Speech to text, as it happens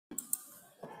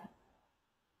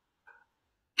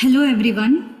Hello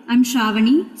everyone, I'm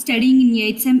Shravani, studying in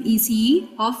 8th SEM ECE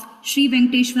of Sri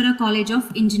Venkateshwara College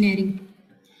of Engineering.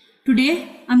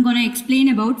 Today, I'm going to explain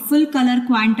about full color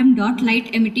quantum dot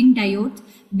light emitting diodes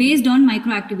based on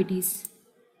microactivities.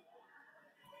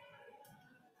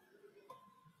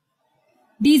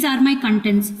 These are my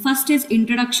contents. First is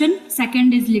introduction,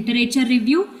 second is literature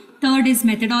review, third is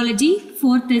methodology,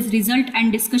 fourth is result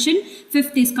and discussion,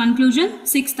 fifth is conclusion,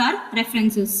 sixth are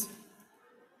references.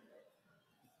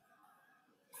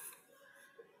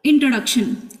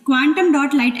 Introduction. Quantum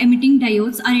dot light emitting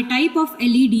diodes are a type of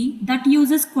LED that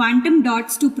uses quantum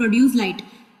dots to produce light.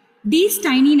 These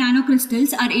tiny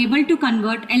nanocrystals are able to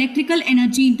convert electrical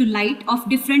energy into light of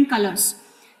different colors.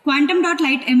 Quantum dot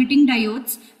light emitting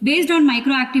diodes based on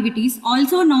microactivities,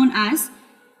 also known as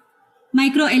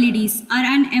micro LEDs, are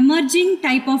an emerging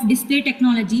type of display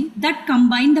technology that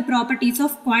combine the properties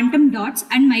of quantum dots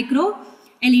and micro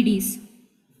LEDs.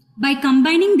 By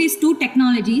combining these two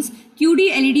technologies, QD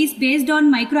LEDs based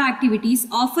on microactivities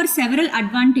offer several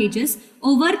advantages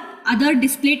over other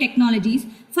display technologies.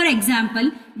 For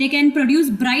example, they can produce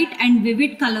bright and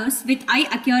vivid colors with high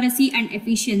accuracy and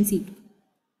efficiency.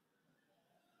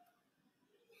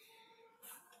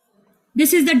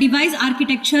 This is the device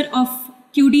architecture of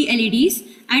QD LEDs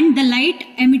and the light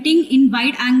emitting in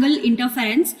wide angle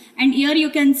interference, and here you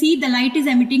can see the light is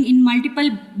emitting in multiple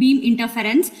beam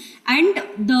interference, and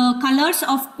the colors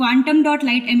of quantum dot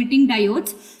light emitting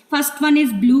diodes, first one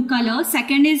is blue color,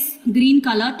 second is green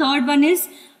color, third one is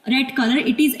red color.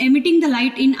 It is emitting the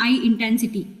light in high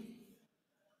intensity.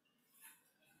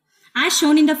 As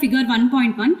shown in the figure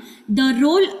 1.1, the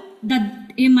role that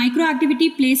a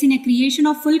microactivity plays in a creation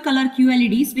of full color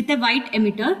QLEDs with a white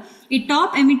emitter. A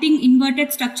top emitting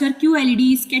inverted structure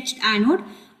QLED is sketched anode,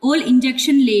 all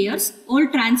injection layers, all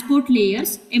transport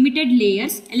layers, emitted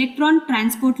layers, electron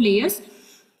transport layers.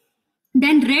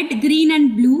 Then red, green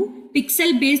and blue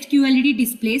pixel based QLED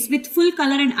displays with full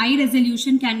color and high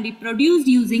resolution can be produced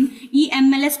using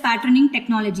EMLS patterning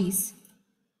technologies.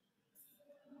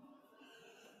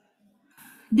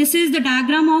 This is the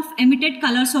diagram of emitted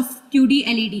colors of QD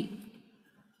LED.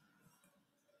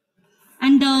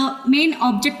 And the main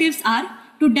objectives are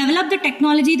to develop the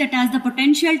technology that has the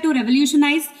potential to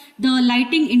revolutionize the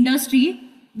lighting industry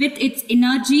with its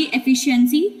energy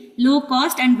efficiency, low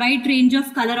cost and wide range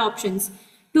of color options.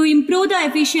 To improve the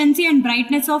efficiency and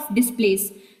brightness of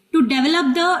displays. To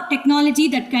develop the technology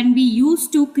that can be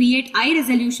used to create high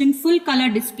resolution full color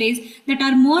displays that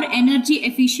are more energy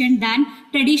efficient than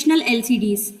traditional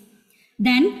LCDs.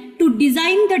 Then to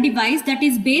design the device that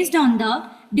is based on the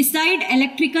desired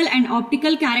electrical and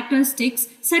optical characteristics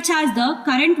such as the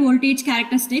current voltage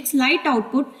characteristics, light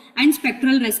output and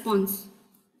spectral response.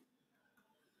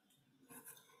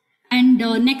 And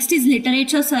next is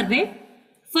literature survey.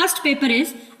 First paper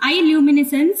is high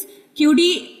luminescence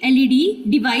QD LED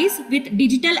device with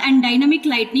digital and dynamic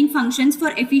lighting functions for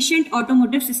efficient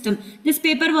automotive system. This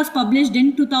paper was published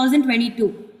in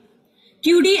 2022.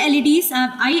 QD LEDs have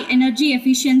high energy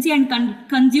efficiency and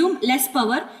consume less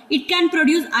power. It can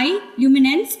produce high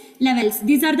luminance levels.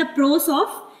 These are the pros of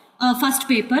first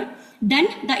paper. Then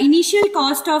the initial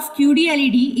cost of QD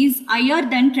LED is higher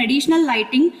than traditional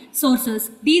lighting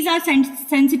sources. These are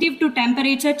sensitive to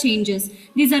temperature changes.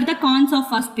 These are the cons of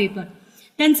first paper.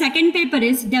 Then second paper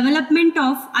is development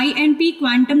of INP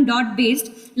quantum dot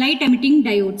based light emitting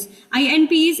diodes.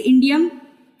 INP is indium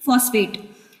phosphate.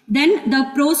 Then the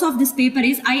pros of this paper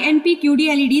is INP QD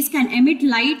LEDs can emit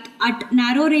light at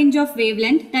narrow range of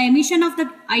wavelength. The emission of the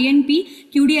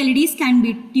INP QD LEDs can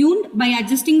be tuned by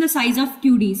adjusting the size of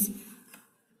QDs.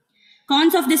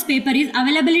 Cons of this paper is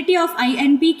availability of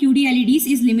INP QD LEDs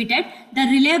is limited. The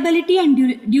reliability and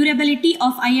durability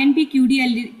of INP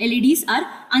QD LEDs are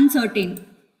uncertain.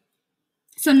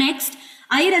 So next,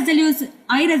 high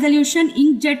resolution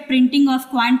inkjet printing of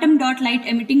quantum dot light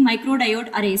emitting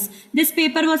microdiode arrays. This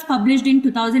paper was published in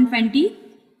 2020.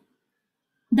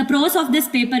 The pros of this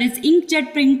paper is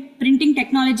inkjet printing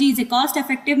technology is a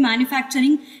cost-effective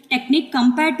manufacturing technique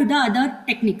compared to the other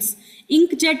techniques.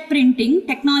 Inkjet printing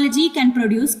technology can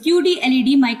produce QD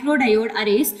LED microdiode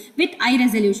arrays with high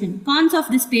resolution. Cons of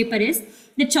this paper is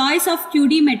the choice of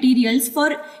QD materials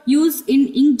for use in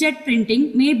inkjet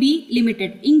printing may be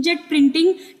limited. Inkjet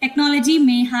printing technology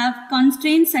may have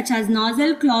constraints such as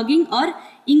nozzle clogging or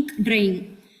ink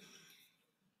drying.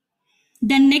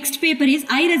 Then next paper is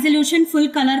high resolution full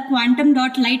color quantum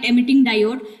dot light emitting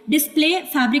diode display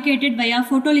fabricated via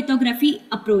photolithography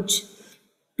approach.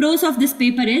 Pros of this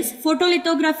paper is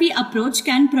photolithography approach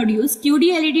can produce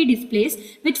QD LED displays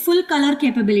with full color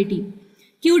capability.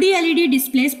 QD LED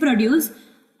displays produce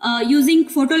using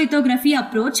photolithography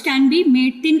approach can be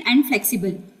made thin and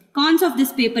flexible. Cons of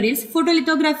this paper is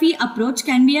photolithography approach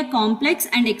can be a complex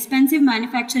and expensive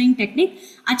manufacturing technique.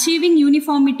 Achieving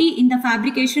uniformity in the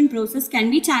fabrication process can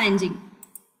be challenging.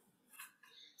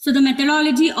 So the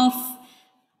methodology of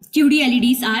QD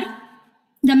LEDs are: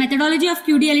 the methodology of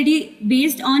QD LED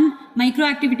based on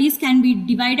microactivities can be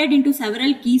divided into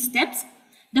several key steps.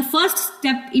 The first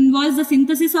step involves the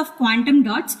synthesis of quantum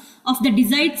dots of the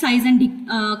desired size and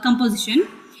composition.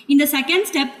 In the second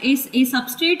step is a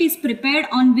substrate is prepared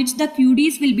on which the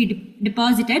QDs will be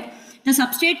deposited. The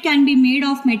substrate can be made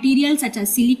of materials such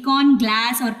as silicon,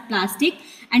 glass or plastic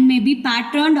and may be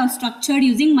patterned or structured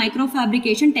using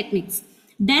microfabrication techniques.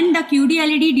 Then the QD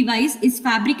LED device is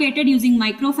fabricated using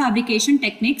microfabrication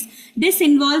techniques. This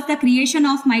involves the creation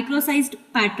of micro-sized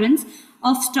patterns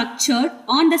of structure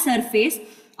on the surface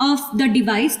of the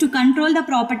device to control the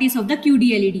properties of the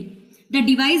QD LED. The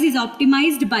device is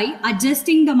optimized by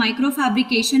adjusting the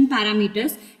microfabrication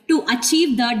parameters to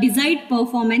achieve the desired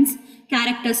performance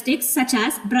characteristics such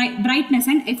as brightness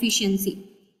and efficiency.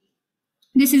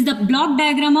 This is the block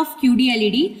diagram of QD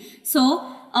LED.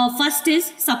 So, first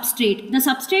is substrate. The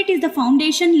substrate is the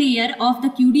foundation layer of the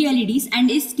QD LEDs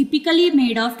and is typically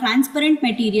made of transparent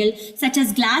material such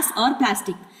as glass or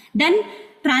plastic. Then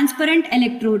transparent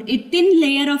electrode. A thin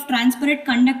layer of transparent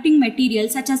conducting material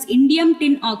such as indium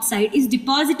tin oxide is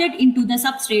deposited into the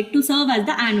substrate to serve as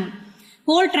the anode.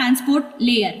 Hole transport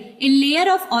layer. A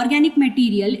layer of organic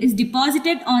material is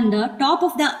deposited on the top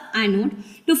of the anode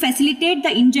to facilitate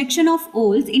the injection of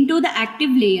holes into the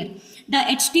active layer. The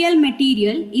HTL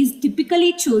material is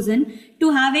typically chosen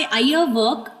to have a higher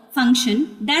work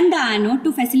function than the anode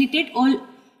to facilitate hole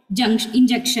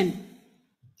injection.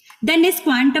 Then is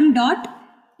quantum dot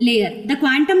layer. The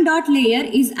quantum dot layer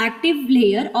is active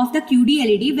layer of the QD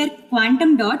LED where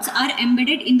quantum dots are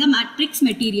embedded in the matrix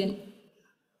material.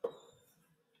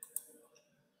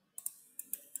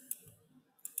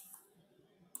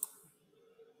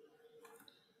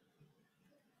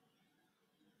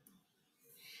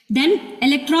 Then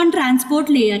electron transport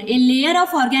layer. A layer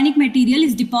of organic material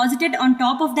is deposited on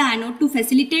top of the anode to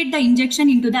facilitate the injection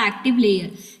into the active layer.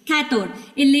 Cathode.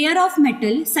 A layer of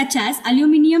metal such as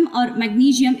aluminium or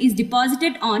magnesium is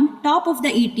deposited on top of the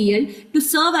ETL to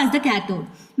serve as the cathode.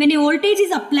 When a voltage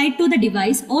is applied to the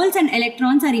device, holes and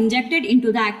electrons are injected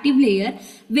into the active layer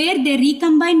where they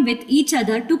recombine with each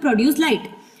other to produce light.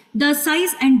 The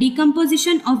size and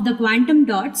decomposition of the quantum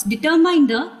dots determine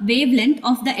the wavelength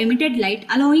of the emitted light,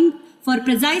 allowing for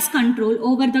precise control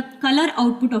over the color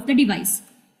output of the device.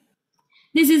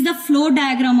 This is the flow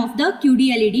diagram of the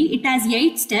QD LED. It has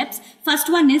 8 steps. First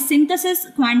one is synthesis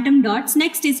quantum dots.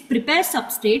 Next is prepare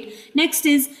substrate. Next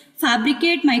is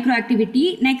fabricate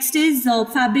microactivity. Next is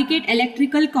fabricate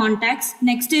electrical contacts.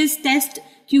 Next is test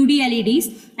QD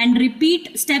LEDs and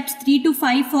repeat steps 3 to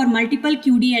 5 for multiple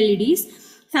QD LEDs.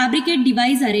 Fabricate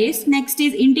device arrays. Next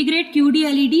is integrate QD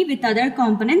LED with other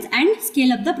components and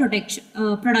scale up the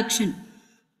production.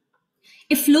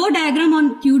 A flow diagram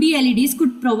on QD LEDs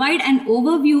could provide an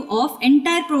overview of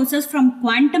entire process from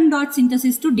quantum dot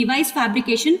synthesis to device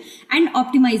fabrication and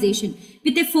optimization,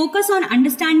 with a focus on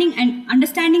understanding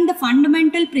the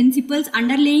fundamental principles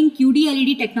underlying QD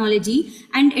LED technology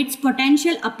and its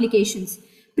potential applications.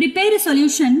 Prepare a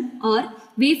solution or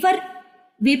vapor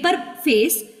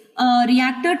phase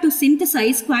reactor to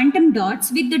synthesize quantum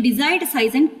dots with the desired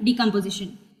size and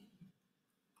decomposition.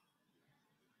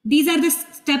 These are the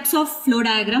steps of flow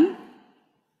diagram.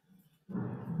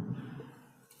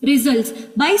 Results.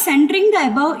 By centering the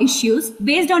above issues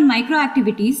based on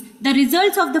microactivities, the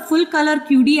results of the full color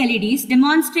QD LEDs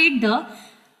demonstrate that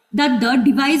the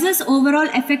device's overall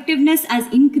effectiveness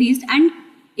has increased and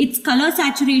its color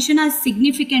saturation has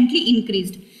significantly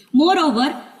increased.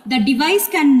 Moreover, the device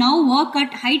can now work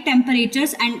at high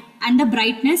temperatures and the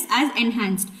brightness has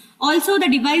enhanced. Also, the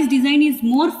device design is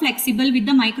more flexible with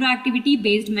the microactivity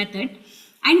based method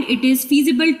and it is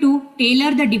feasible to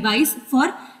tailor the device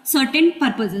for certain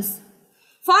purposes.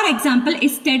 For example, a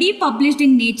study published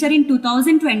in Nature in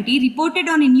 2020 reported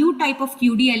on a new type of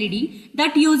QD LED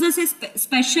that uses a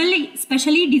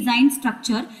specially designed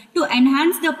structure to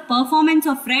enhance the performance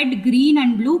of red, green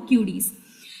and blue QDs.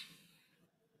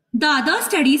 The other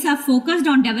studies have focused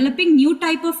on developing new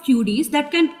type of QDs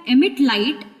that can emit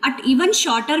light at even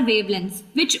shorter wavelengths,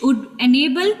 which would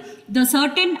enable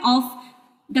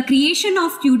the creation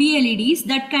of QD LEDs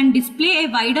that can display a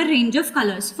wider range of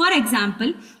colors. For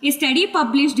example, a study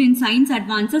published in Science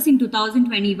Advances in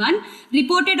 2021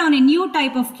 reported on a new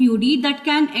type of QD that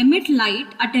can emit light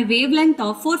at a wavelength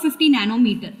of 450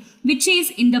 nanometer. which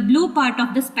is in the blue part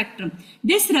of the spectrum.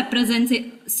 This represents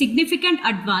a significant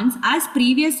advance as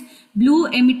previous blue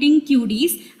emitting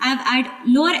QDs have had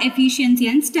lower efficiency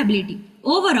and stability.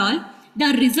 Overall,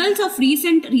 the results of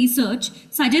recent research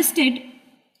suggested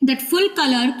that full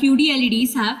color QD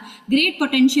LEDs have great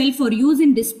potential for use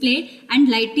in display and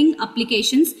lighting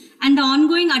applications, and the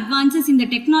ongoing advances in the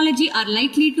technology are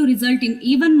likely to result in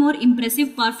even more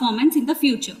impressive performance in the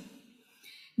future.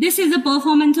 This is the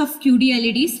performance of QD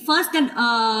LEDs. First, the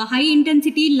high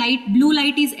intensity blue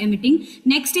light is emitting.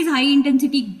 Next is high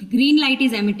intensity green light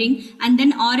is emitting, and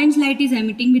then orange light is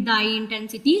emitting with the high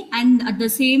intensity, and at the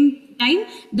same time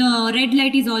the red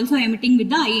light is also emitting with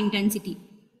the high intensity.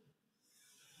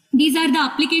 These are the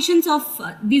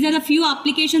few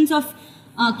applications of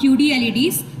QD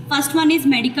LEDs. First one is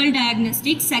medical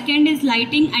diagnostics, second is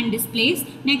lighting and displays,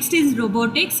 next is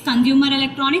robotics, consumer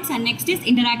electronics, and next is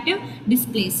interactive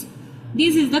displays.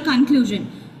 This is the conclusion.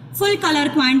 Full color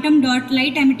quantum dot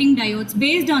light emitting diodes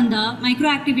based on the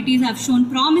microactivities have shown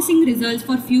promising results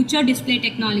for future display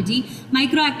technology.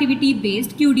 Microactivity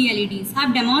based QD LEDs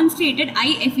have demonstrated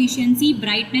high efficiency,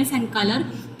 brightness, and color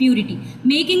purity,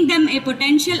 making them a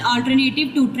potential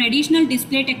alternative to traditional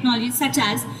display technologies such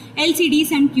as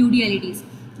LCDs and QD LEDs.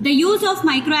 The use of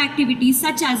microactivities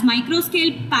such as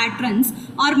microscale patterns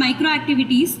or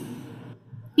microactivities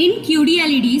in QD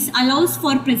LEDs allows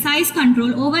for precise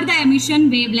control over the emission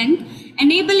wavelength,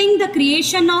 enabling the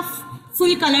creation of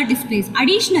full color displays.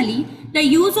 Additionally, the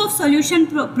use of solution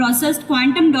processed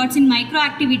quantum dots in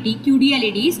microactivity QD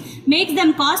LEDs makes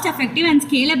them cost effective and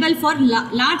scalable for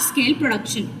large scale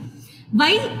production.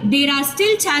 While there are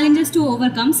still challenges to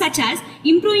overcome, such as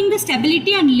improving the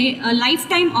stability and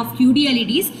lifetime of QD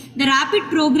LEDs, the rapid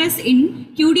progress in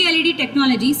QD LED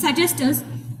technology suggests us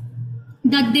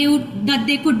that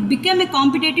they could become a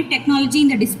competitive technology in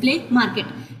the display market.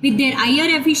 With their higher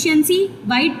efficiency,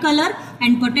 wide color,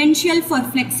 and potential for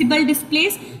flexible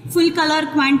displays, full color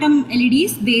quantum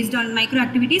LEDs based on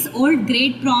microactivities hold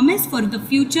great promise for the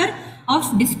future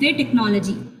of display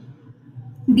technology.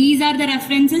 These are the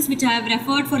references which I have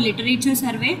referred for literature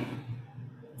survey.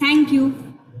 Thank you.